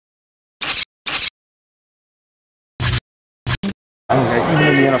Okay, even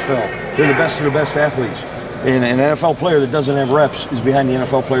in the NFL, they're the best of the best athletes. And an NFL player that doesn't have reps is behind the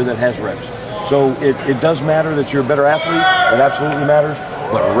NFL player that has reps. So it does matter that you're a better athlete. It absolutely matters.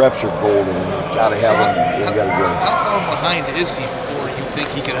 But reps are golden. You got to have them. You got to go. How far behind is he before you think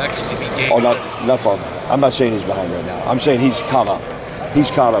he could actually be game? Oh, not far behind. I'm not saying he's behind right now. I'm saying he's caught up.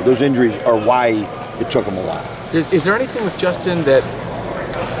 He's caught up. Those injuries are why it took him a while. Is there anything with Justin that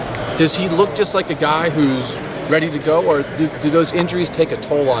does he look just like a guy who's ready to go, or do those injuries take a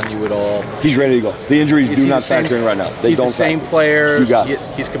toll on you at all? He's ready to go. The injuries do not factor in right now. They he's don't the same factor. player. You got it.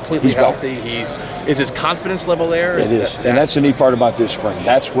 He's completely healthy. Is his confidence level there? It is. And that's the neat part about this spring.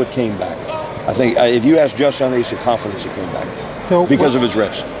 That's what came back. I think if you ask Justin, I think it's the confidence that came back because of his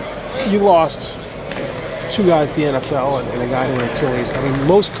reps. You lost two guys to the NFL and a guy to an Achilles. I mean,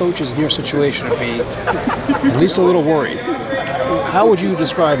 most coaches in your situation would be at least a little worried. How would you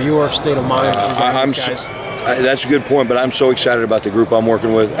describe your state of mind regarding these guys? That's a good point, but I'm so excited about the group I'm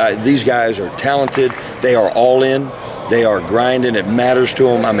working with. These guys are talented. They are all in. They are grinding. It matters to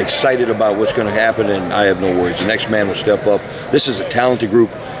them. I'm excited about what's going to happen, and I have no worries. The next man will step up. This is a talented group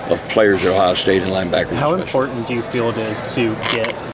of players at Ohio State and linebackers. How important do you feel it is to get